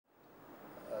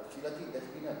Sheila ji, there's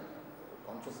been a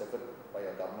conscious effort by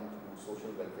our government to do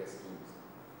social welfare schemes,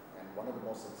 and one of the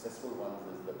most successful ones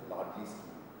is the Ladli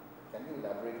scheme. Can you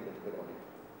elaborate a little bit on it?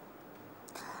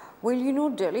 Well, you know,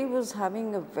 Delhi was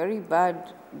having a very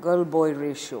bad girl-boy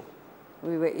ratio.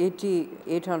 We were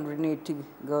 880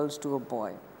 girls to a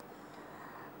boy.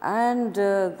 And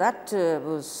that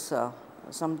was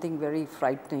something very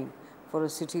frightening for a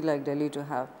city like Delhi to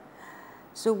have.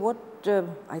 So what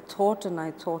I thought,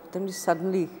 then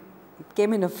suddenly it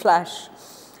came in a flash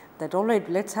that, all right,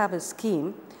 let's have a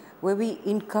scheme where we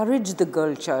encourage the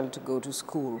girl child to go to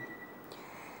school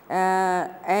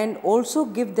and also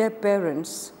give their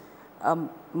parents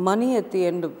money at the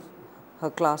end of her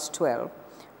class 12,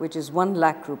 which is 1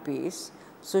 lakh rupees.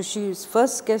 So she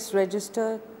first gets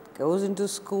registered, goes into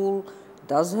school,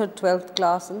 does her 12th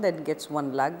class, and then gets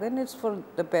 1 lakh. Then it's for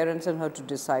the parents and her to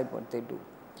decide what they do.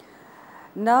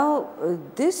 Now,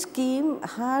 this scheme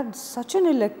had such an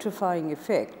electrifying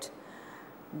effect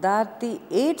that the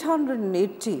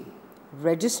 880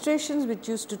 registrations which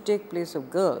used to take place of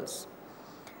girls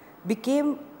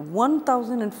became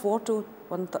 1,004 to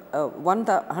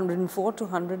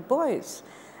 100 boys.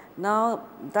 Now,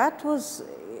 that was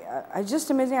just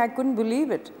amazing. I couldn't believe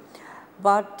it.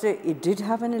 But it did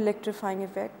have an electrifying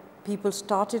effect. People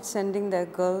started sending their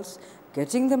girls,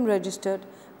 getting them registered,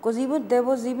 because there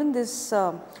was even this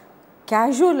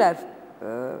casual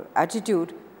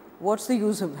attitude, what's the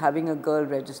use of having a girl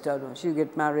registered? She'll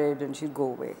get married and she'll go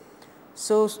away.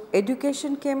 So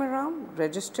education came around,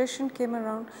 registration came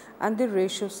around, and the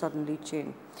ratio suddenly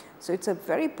changed. So it's a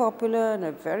very popular and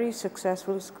a very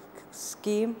successful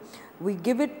scheme. We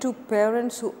give it to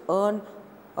parents who earn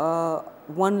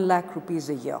 1 lakh rupees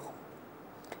a year.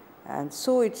 And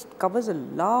so it covers a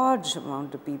large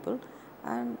amount of people,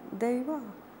 and there you are.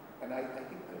 And I think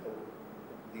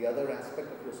the other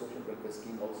aspect of your social welfare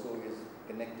scheme also is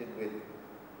connected with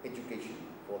education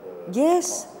for the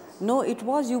Yes. spouses. No, it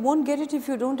was. You won't get it if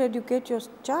you don't educate your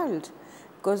child,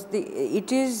 because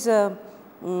it is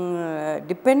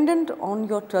dependent on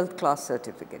your 12th class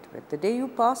certificate. But the day you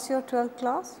pass your 12th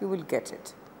class, you will get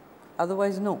it.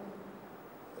 Otherwise, no.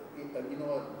 You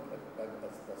know, a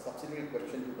subsidiary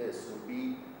question to this would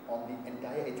be on the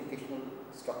entire educational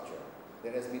structure.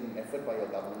 There has been an effort by your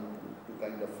government to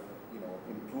kind of,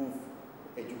 improve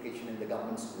education in the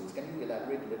government schools. Can you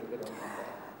elaborate a little bit on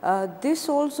that? This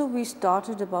also we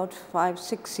started about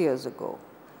 5-6 years ago,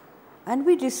 and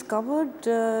we discovered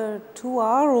to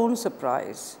our own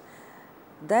surprise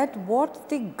that what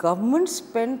the government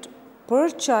spent per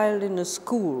child in a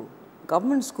school,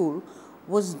 government school,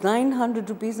 was 900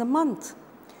 rupees a month.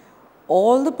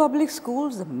 All the public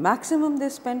schools, the maximum they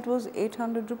spent was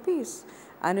 800 rupees,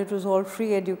 and it was all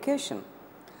free education.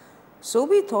 So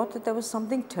we thought that there was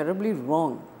something terribly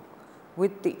wrong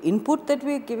with the input that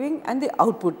we were giving and the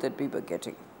output that we were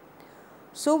getting.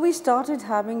 So we started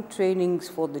having trainings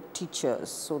for the teachers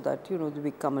so that, they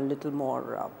become a little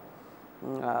more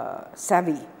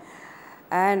savvy,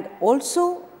 and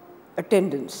also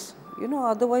attendance.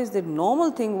 Otherwise the normal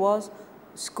thing was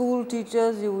school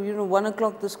teachers, 1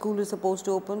 o'clock the school is supposed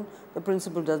to open, the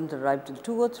principal doesn't arrive till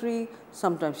 2 or 3,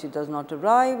 sometimes she does not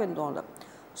arrive, and all that.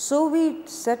 So we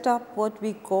set up what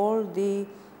we call the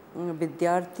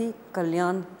Vidyarthi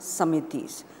Kalyan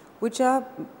Samitis, which are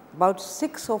about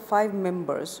 6 or 5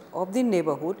 members of the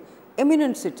neighborhood,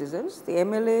 eminent citizens. The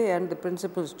MLA and the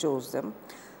principals chose them.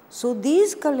 So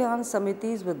these Kalyan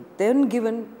Samitis were then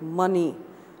given money.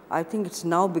 I think it's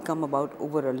now become about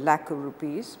over 1 lakh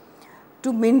rupees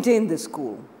to maintain the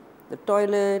school, the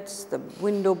toilets, the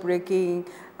window breaking,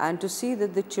 and to see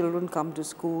that the children come to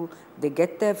school, they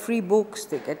get their free books,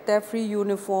 they get their free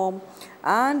uniform,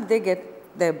 and they get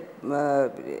their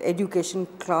education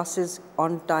classes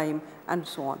on time, and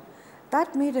so on.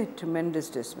 That made a tremendous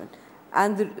difference.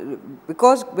 And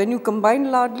because when you combine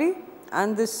Ladli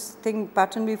and this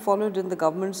pattern we followed in the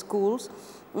government schools,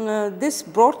 this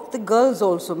brought the girls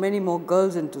also, many more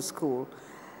girls into school.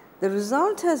 The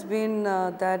result has been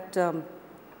that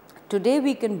today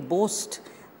we can boast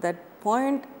that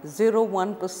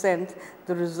 0.01%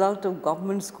 the result of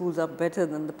government schools are better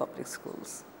than the public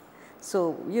schools.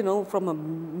 So, from a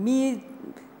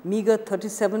meager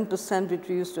 37% which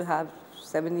we used to have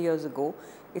 7 years ago,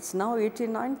 it's now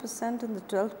 89% in the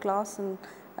 12th class, and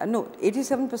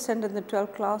 87% in the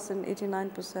 12th class and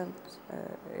 89%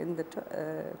 in the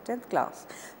 10th class.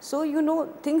 So,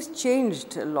 things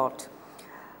changed a lot.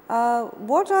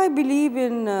 What I believe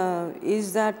in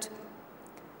is that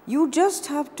you just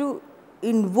have to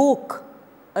invoke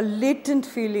a latent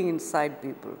feeling inside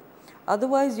people.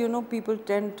 Otherwise, people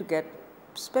tend to get,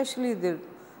 especially the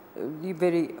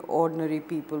very ordinary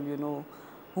people,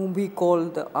 whom we call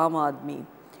the Aam Aadmi,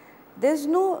 there's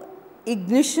no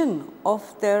ignition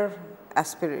of their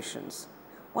aspirations.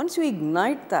 Once you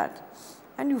ignite that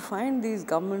and you find these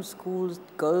government schools,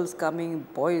 girls coming,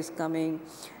 boys coming,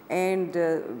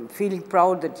 and feeling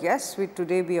proud that yes,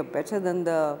 today we are better than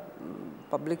the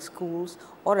public schools,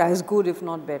 or as good if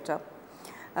not better.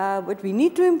 But we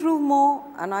need to improve more,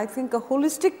 and I think a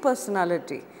holistic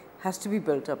personality has to be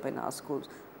built up in our schools.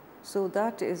 So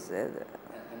that is... and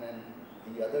then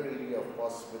the other area, of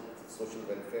course, with social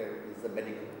welfare is the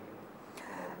medical.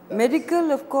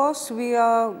 Medical, of course, we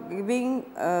are giving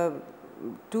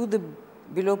to the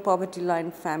below poverty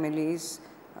line families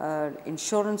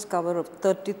insurance cover of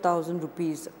 30,000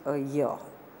 rupees a year.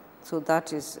 So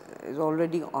that is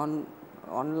already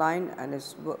online and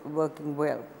is working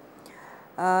well.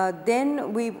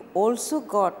 Then we've also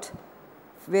got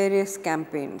various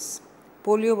campaigns.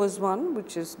 Polio was one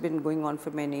which has been going on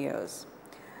for many years.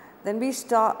 Then we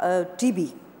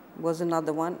TB was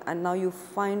another one, and now you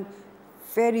find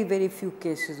very, very few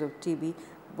cases of TB,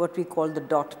 what we call the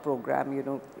DOT program, you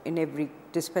know, in every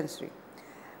dispensary.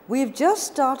 We've just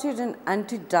started an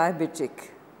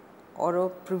anti-diabetic or a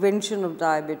prevention of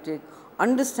diabetic,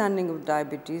 understanding of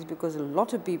diabetes, because a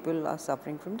lot of people are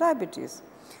suffering from diabetes.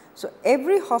 So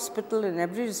every hospital and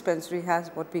every dispensary has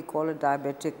what we call a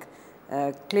diabetic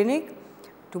clinic,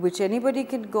 to which anybody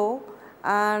can go,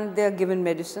 and they are given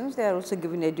medicines. They are also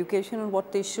given education on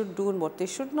what they should do and what they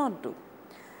should not do.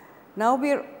 Now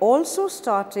we are also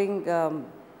starting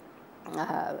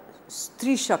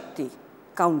Stri Shakti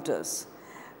counters,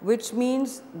 which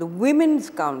means the women's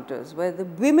counters, where the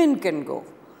women can go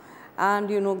and,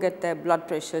 you know, get their blood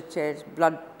pressure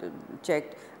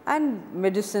checked, and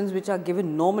medicines which are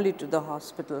given normally to the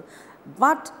hospital,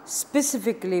 but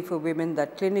specifically for women.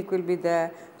 That clinic will be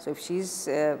there. So if she's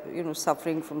you know,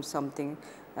 suffering from something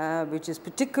which is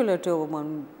particular to a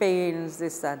woman, pains,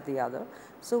 this, that, the other.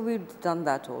 So we've done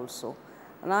that also,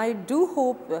 and I do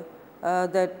hope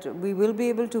that we will be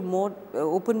able to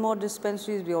open more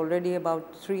dispensaries. We are already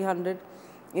about 300,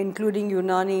 including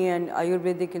Unani and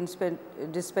Ayurvedic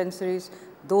dispensaries.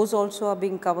 Those also are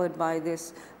being covered by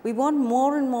this. We want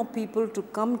more and more people to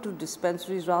come to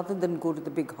dispensaries rather than go to the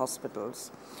big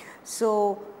hospitals.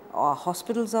 So our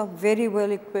hospitals are very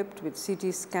well equipped with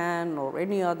CT scan or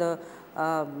any other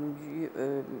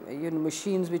you know,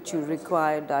 machines which you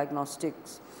require,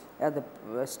 diagnostics, the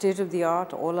state of the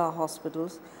art, all our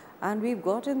hospitals. And we've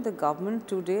got in the government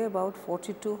today about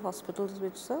 42 hospitals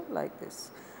which serve like this.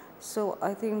 So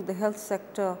I think the health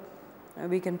sector,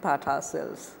 we can pat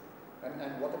ourselves.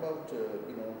 And what about,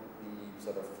 you know, the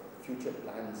sort of future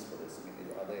plans for this? I mean,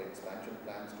 are there expansion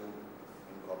plans to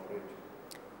incorporate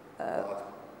large,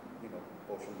 you know,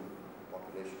 portion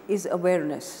population? Is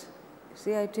awareness.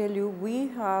 See, I tell you, we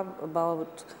have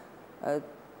about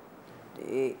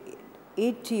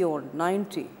 80 or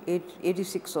 90,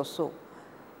 86 or so,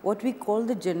 what we call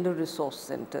the gender resource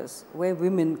centers, where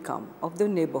women come of the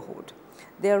neighborhood.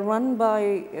 They are run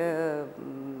by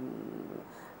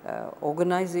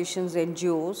organizations,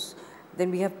 NGOs.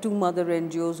 Then we have 2 mother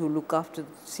NGOs who look after,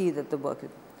 see that the work is.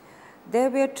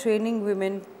 There we are training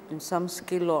women in some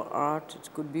skill or art. It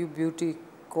could be beauty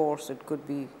course, it could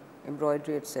be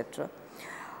embroidery, etc.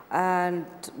 And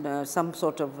some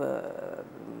sort of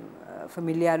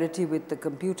familiarity with the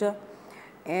computer.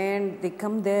 And they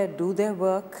come there, do their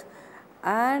work,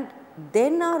 and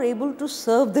then are able to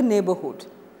serve the neighborhood.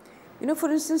 You know, for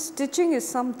instance, stitching is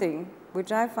something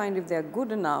which I find, if they are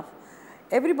good enough,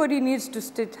 everybody needs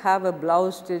to have a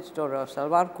blouse stitched or a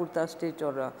salwar kurta stitched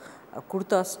or a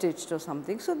kurta stitched or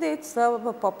something. So they serve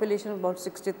a population of about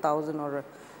 60,000 or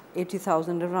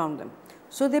 80,000 around them.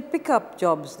 So they pick up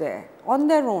jobs there on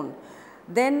their own.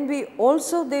 Then we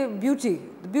also, the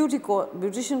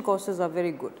beautician courses are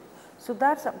very good. So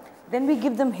that's, then we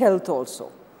give them health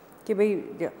also.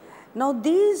 Now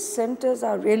these centers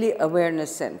are really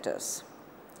awareness centers.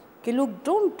 Okay, look,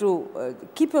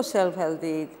 keep yourself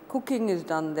healthy, cooking is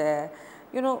done there,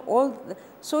 you know,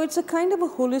 so it's a kind of a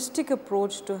holistic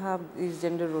approach to have these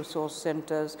gender resource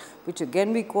centers, which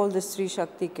again we call the Stri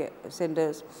Shakti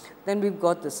centers. Then we've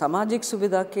got the Samajik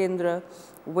Suvidha Kendra,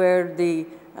 where the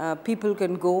people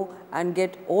can go and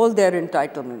get all their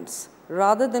entitlements.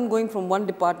 Rather than going from one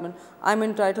department, I'm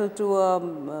entitled to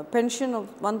a pension of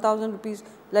 1,000 rupees,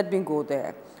 let me go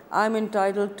there. I'm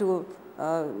entitled to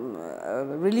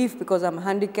relief because I'm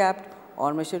handicapped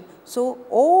or mission. So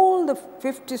all the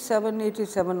 57,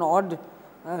 87 odd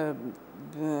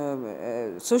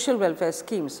social welfare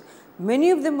schemes,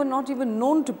 many of them were not even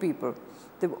known to people.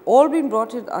 They've all been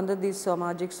brought in under these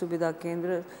Samajik Suvidha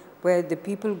Kendra, where the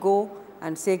people go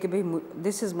and say कि भाई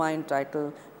this is my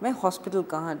entitled, मैं hospital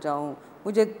कहाँ जाऊँ,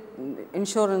 मुझे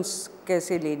insurance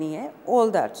कैसे लेनी है,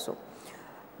 all that. So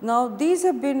now these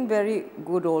have been very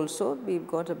good also. We've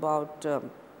got about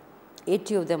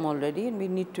 80 of them already, and we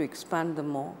need to expand them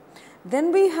more.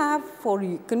 Then we have, for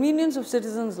convenience of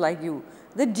citizens like you,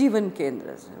 the Jeevan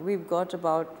Kendras. We've got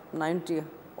about 90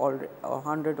 or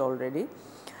 100 already.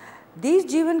 These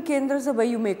Jeevan Kendras are where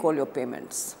you make all your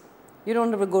payments. You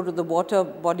don't have to go to the water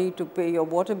body to pay your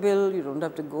water bill. You don't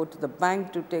have to go to the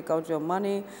bank to take out your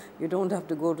money. You don't have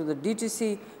to go to the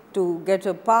DTC to get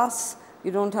a pass.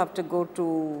 You don't have to go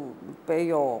to pay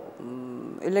your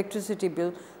electricity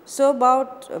bill. So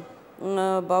about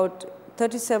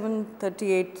 37,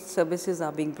 38 services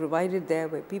are being provided there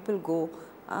where people go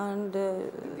and…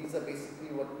 These are basically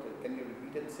what, can you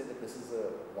repeat it, say that this is a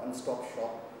one-stop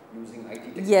shop using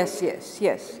IT technology?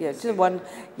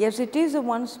 Yes, it is a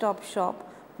one-stop shop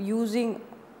using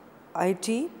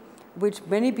IT, which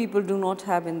many people do not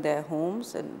have in their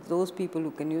homes, and those people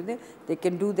who can use it, they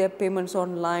can do their payments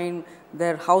online,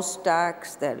 their house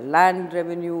tax, their land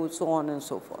revenue, so on and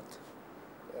so forth.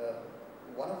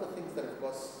 One of the things that, of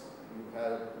course, you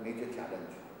have a major challenge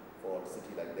for a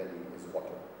city like Delhi is water.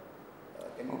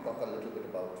 Can you talk a little bit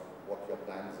about what your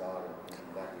plans are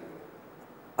in that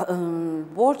area?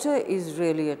 Water is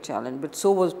really a challenge, but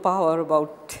so was power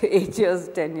about 8 years,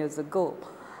 10 years ago.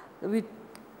 We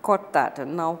caught that,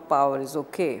 and now power is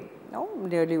okay,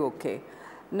 nearly okay.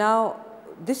 Now,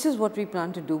 this is what we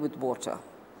plan to do with water.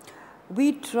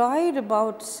 We tried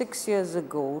about 6 years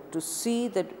ago to see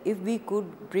that if we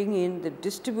could bring in the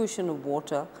distribution of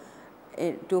water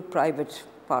to a private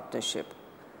partnership.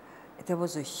 There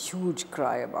was a huge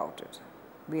cry about it.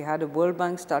 We had a World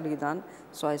Bank study done,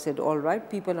 so I said, all right,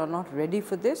 people are not ready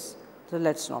for this, so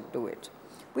let's not do it.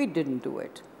 We didn't do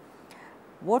it.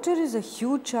 Water is a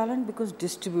huge challenge because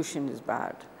distribution is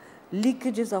bad.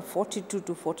 Leakages are 42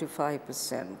 to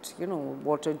 45%. You know,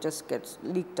 water just gets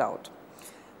leaked out.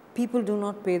 People do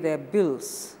not pay their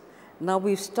bills. Now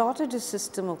we've started a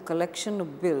system of collection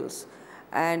of bills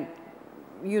and,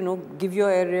 you know, give your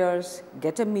arrears,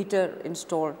 get a meter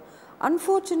installed.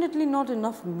 Unfortunately, not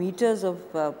enough meters of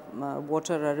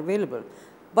water are available,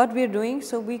 but we're doing,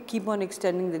 so we keep on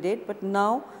extending the date, but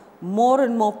now more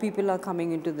and more people are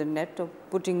coming into the net of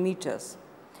putting meters.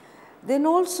 Then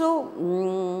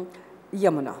also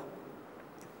Yamuna,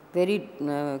 very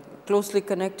closely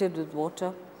connected with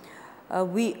water.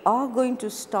 We are going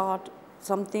to start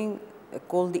something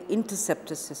called the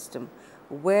interceptor system,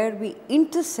 where we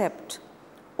intercept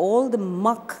all the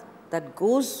muck that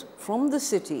goes from the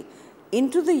city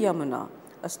into the Yamuna.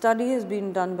 A study has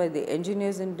been done by the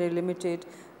engineers in Delhi Limited.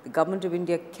 The Government of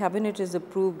India Cabinet has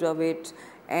approved of it,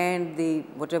 and the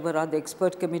whatever other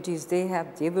expert committees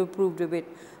they've approved of it.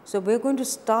 So we're going to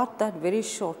start that very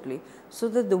shortly, so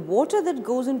that the water that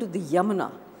goes into the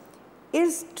Yamuna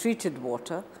is treated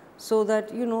water, so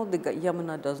that, you know, the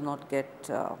Yamuna does not get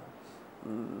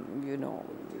you know,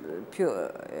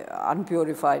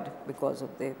 unpurified because of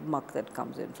the muck that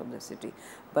comes in from the city.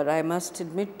 But I must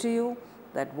admit to you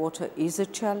that water is a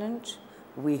challenge.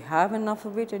 We have enough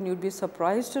of it, and you'd be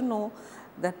surprised to know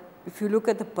that if you look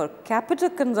at the per capita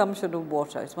consumption of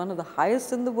water, it's one of the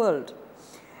highest in the world,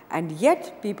 and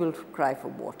yet people cry for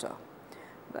water.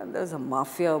 And there's a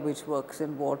mafia which works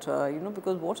in water, you know,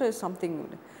 because water is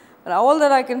something. And all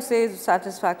that I can say is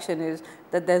satisfaction is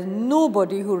that there's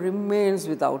nobody who remains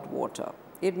without water.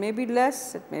 It may be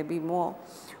less, it may be more,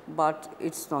 but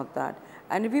it's not that.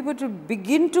 And if we were to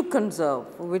begin to conserve,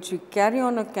 for which we carry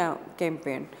on a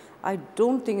campaign, I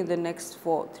don't think in the next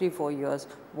 3-4 years,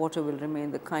 water will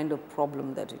remain the kind of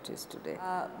problem that it is today.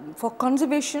 For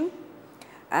conservation,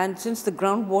 and since the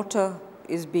groundwater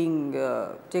is being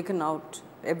taken out,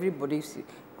 everybody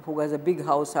who has a big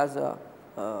house has a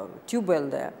tube well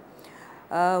there.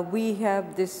 We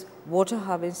have this water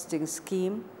harvesting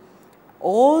scheme.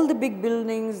 All the big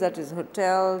buildings, that is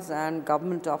hotels and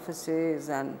government offices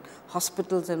and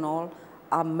hospitals and all,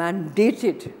 are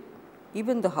mandated.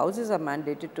 Even the houses are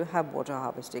mandated to have water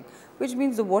harvesting, which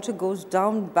means the water goes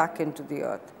down back into the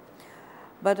earth.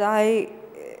 But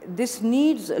this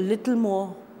needs a little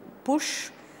more push,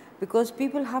 because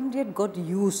people haven't yet got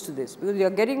used to this. Because you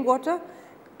are getting water,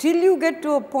 till you get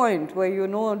to a point where, you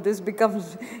know, this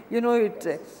becomes, you know,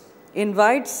 it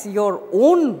invites your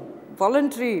own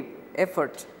voluntary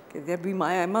effort.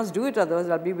 I must do it, otherwise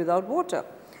I'll be without water.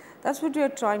 That's what we are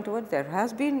trying to do. There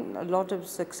has been a lot of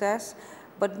success,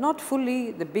 but not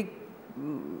fully. The big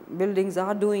buildings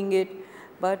are doing it,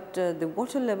 but the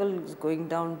water level is going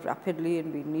down rapidly,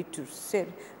 and we need to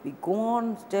we go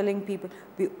on telling people.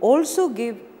 We also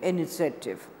give an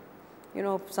incentive. you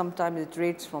know, sometimes it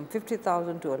rates from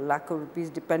 50,000 to a lakh of rupees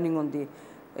depending on the,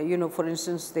 you know, for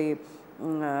instance, the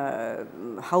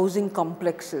housing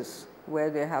complexes where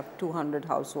they have 200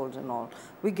 households and all.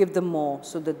 We give them more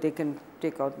so that they can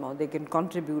take out more, they can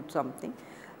contribute something.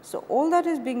 So, all that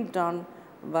is being done,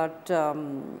 but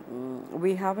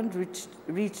we haven't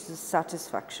reached the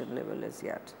satisfaction level as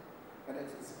yet. And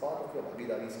it's part of your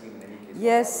Bhagidari scheme in any case?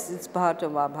 Yes, it's part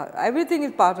of our, everything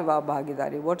is part of our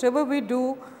Bhagidari. Whatever we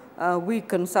do, we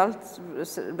consult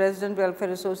resident welfare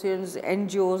associations,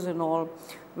 NGOs and all.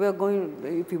 We are going,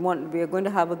 if you want, we are going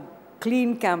to have a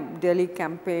clean Delhi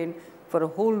campaign for a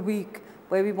whole week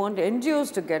where we want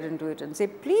NGOs to get into it and say,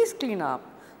 please clean up.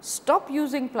 Stop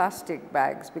using plastic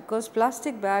bags, because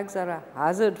plastic bags are a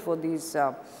hazard for these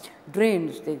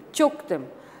drains. They choke them,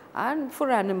 and for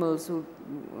animals who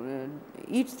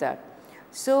eat that.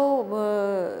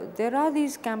 So, there are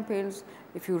these campaigns.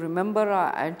 If you remember,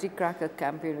 our anti-cracker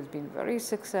campaign has been very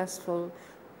successful.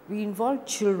 We involve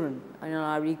children in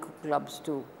our eco clubs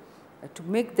to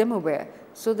make them aware,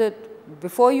 so that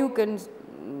before you can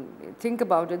think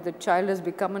about it, the child has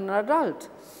become an adult.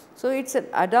 So, it's an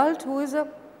adult who is a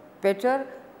better,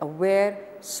 aware,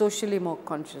 socially more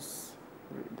conscious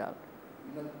adult.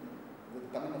 You know,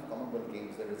 with the coming of Commonwealth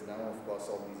Games, there is now, of course,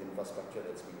 all these infrastructure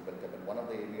that's being built up, and one of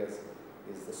the areas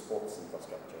is the sports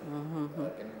infrastructure.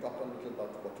 Can you talk a little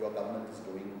about what your government is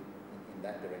doing in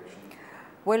that direction?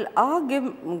 Well, our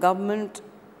government,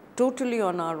 totally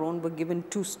on our own, were given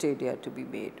 2 stadia to be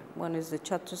made. One is the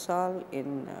Chhatrasal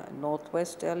in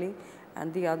northwest Delhi,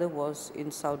 and the other was in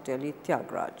South Delhi,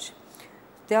 Tyagraj.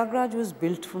 Tyagraj was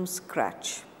built from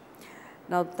scratch.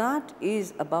 Now, that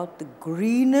is about the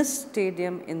greenest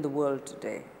stadium in the world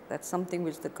today. That's something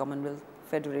which the Commonwealth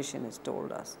Federation has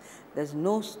told us. There's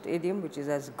no stadium which is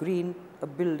as green a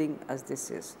building as this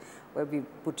is, where we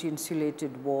put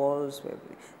insulated walls, where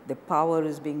the power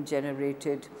is being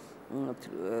generated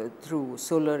through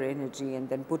solar energy and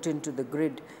then put into the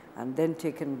grid and then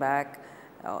taken back.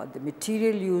 The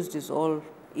material used is all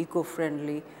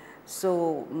eco-friendly.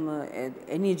 So,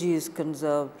 energy is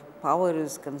conserved, power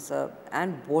is conserved,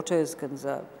 and water is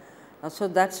conserved. So,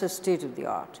 that's a state of the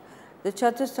art. The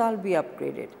Chhatrasal will be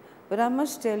upgraded, but I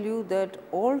must tell you that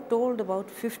all told about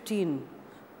 15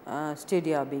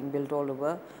 stadia are being built all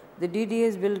over. The DDA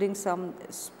is building some,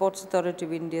 Sports Authority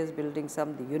of India is building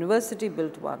some, the university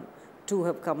built one, 2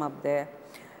 have come up there.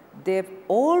 They've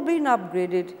all been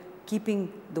upgraded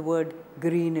keeping the word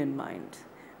green in mind.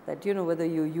 That, you know, whether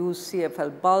you use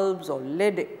CFL bulbs or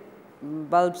LED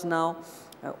bulbs now,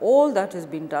 all that has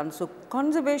been done. So,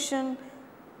 conservation,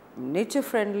 nature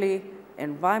friendly,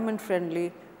 environment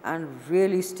friendly, and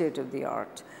really state of the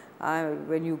art.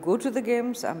 When you go to the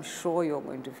games, I'm sure you're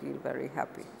going to feel very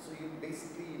happy. So, you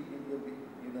basically,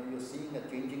 you're seeing a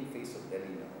changing face of Delhi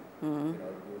now. You know,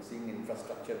 you're seeing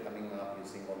infrastructure coming up, you're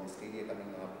seeing all the stadia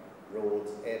coming up, roads,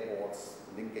 airports,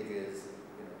 linkages.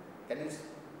 You know, can you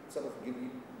sort of give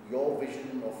your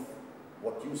vision of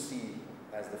what you see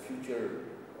as the future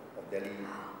of Delhi?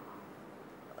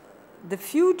 The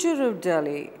future of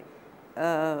Delhi,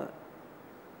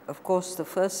 of course, the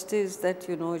first is that,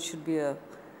 you know, it should be a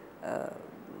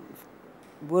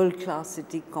world-class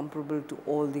city comparable to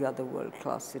all the other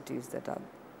world-class cities that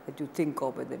you think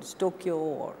of, whether it's Tokyo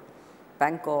or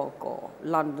Bangkok or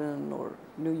London or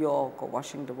New York or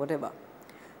Washington, whatever.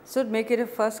 So, make it a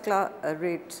first-class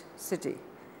rate city.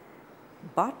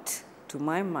 But to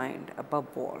my mind, above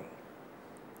all,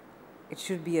 it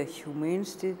should be a humane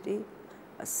city,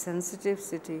 a sensitive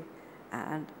city,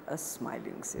 and a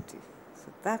smiling city.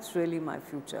 So, that's really my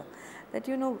future. That,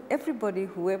 you know, everybody,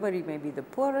 whoever he may be, the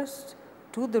poorest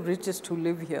to the richest who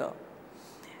live here,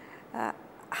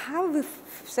 have a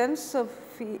sense of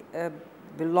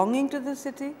belonging to the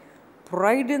city,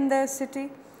 pride in their city,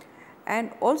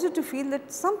 and also to feel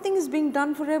that something is being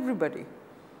done for everybody.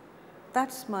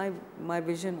 That's my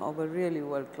vision of a really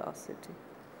world-class city.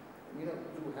 You know,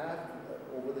 you have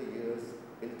over the years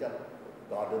built up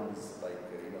gardens like,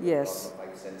 you know, yes. the Garden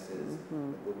of 5 Senses, the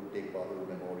Guru Tegh Bahadur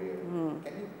Memorial.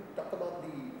 Can you talk about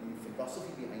the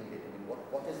philosophy behind it? I mean,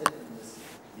 what is it in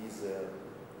these?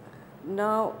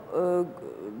 Now,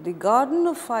 the Garden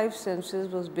of 5 Senses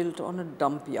was built on a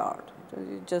dump yard.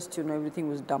 Just, you know, everything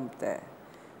was dumped there.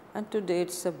 And today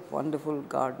it's a wonderful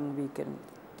garden. We can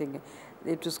think.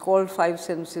 It was called 5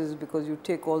 Senses because you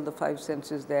take all the 5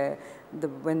 senses there.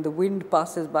 When the wind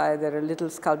passes by, there are little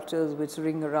sculptures which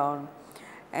ring around,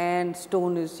 and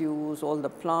stone is used, all the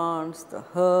plants, the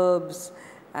herbs,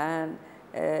 and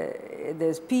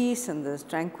there's peace and there's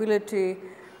tranquility,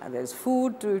 and there's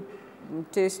food to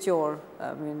taste your,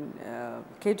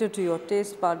 cater to your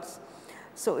taste buds.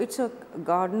 So it's a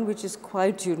garden which is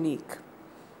quite unique.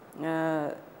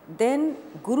 Then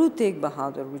Guru Tegh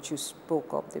Bahadur, which you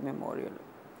spoke of, the memorial.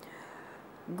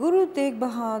 Guru Tegh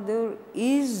Bahadur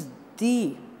is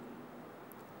the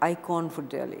icon for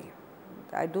Delhi.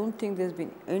 I don't think there's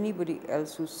been anybody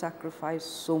else who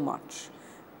sacrificed so much.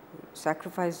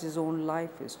 Sacrificed his own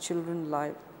life, his children's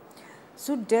life.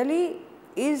 So Delhi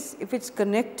is, if it's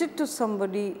connected to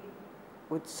somebody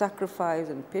with sacrifice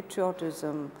and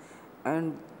patriotism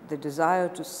and the desire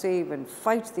to save and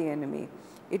fight the enemy,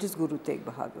 it is Guru Tegh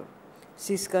Bahadur.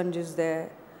 Sisganj is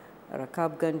there,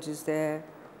 Rakabganj is there,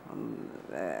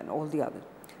 and all the others.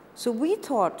 So we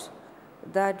thought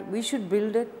that we should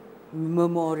build a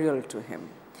memorial to him.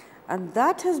 And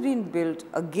that has been built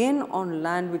again on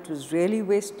land which was really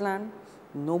wasteland.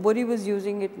 Nobody was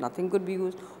using it, nothing could be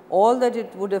used. All that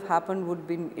it would have happened would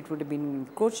have been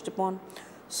encroached upon.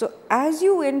 So as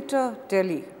you enter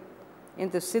Delhi, in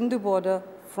the Sindhu border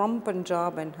from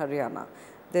Punjab and Haryana,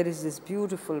 there is this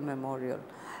beautiful memorial,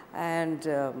 and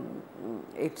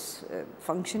it's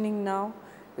functioning now.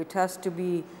 It has to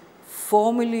be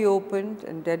formally opened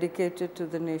and dedicated to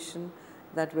the nation.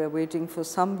 That we're waiting for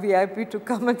some VIP to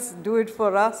come and do it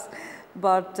for us,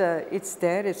 but it's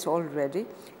there, it's all ready.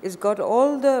 It's got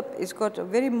a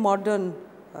very modern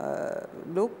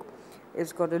look.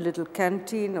 It's got a little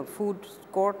canteen, a food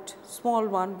court, small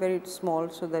one, very small,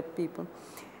 so that people.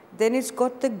 Then it's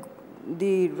got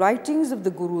the writings of the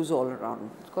gurus all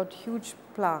around. It's got huge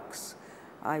plaques.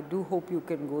 I do hope you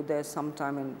can go there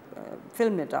sometime and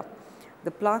film it up.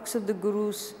 The plaques of the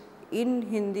gurus in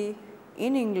Hindi,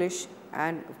 in English,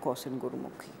 and of course in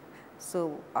Gurumukhi.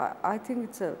 So I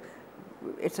think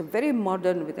it's a very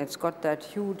modern, it's got that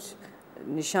huge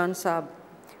Nishan Sahib,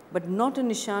 but not a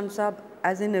Nishan Sahib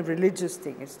as in a religious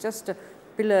thing. It's just a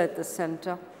pillar at the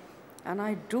center, and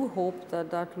I do hope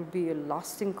that that will be a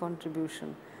lasting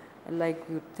contribution. Like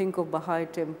you think of Baha'i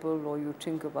temple or you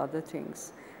think of other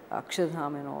things,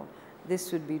 Akshardham and all,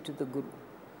 this would be to the Guru.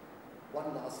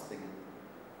 One last thing,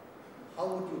 how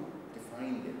would you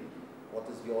define Delhi? What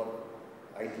is your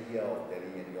idea of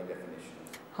Delhi and your definition?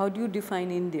 How do you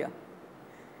define India?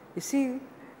 You see,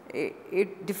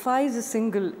 it defies a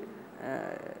single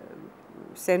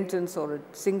sentence or a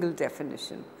single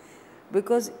definition,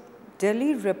 because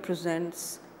Delhi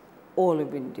represents all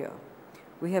of India.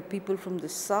 We have people from the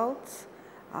south.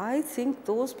 I think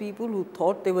those people who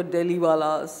thought they were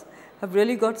Delhiwalas have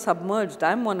really got submerged.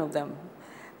 I'm one of them.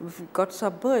 We've got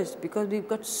submerged because we've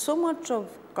got so much of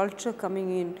culture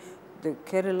coming in, the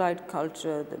Keralite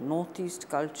culture, the Northeast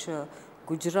culture,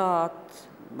 Gujarat,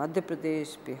 Madhya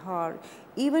Pradesh, Bihar,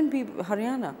 even people,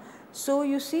 Haryana. So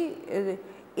you see,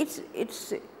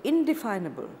 it's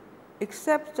indefinable,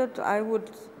 except that I would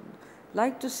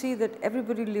like to see that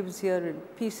everybody lives here in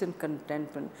peace and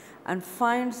contentment and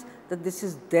finds that this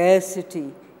is their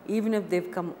city, even if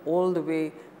they've come all the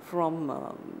way from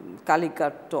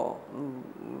Calicut or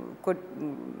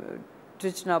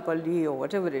Trichinopalli or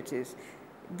whatever it is.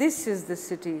 This is the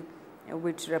city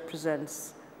which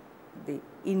represents the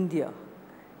India.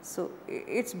 So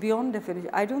it's beyond definition.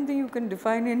 I don't think you can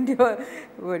define India.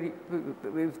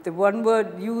 If the one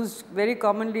word used very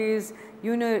commonly is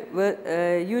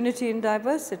unity in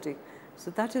diversity.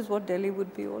 So that is what Delhi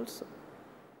would be also.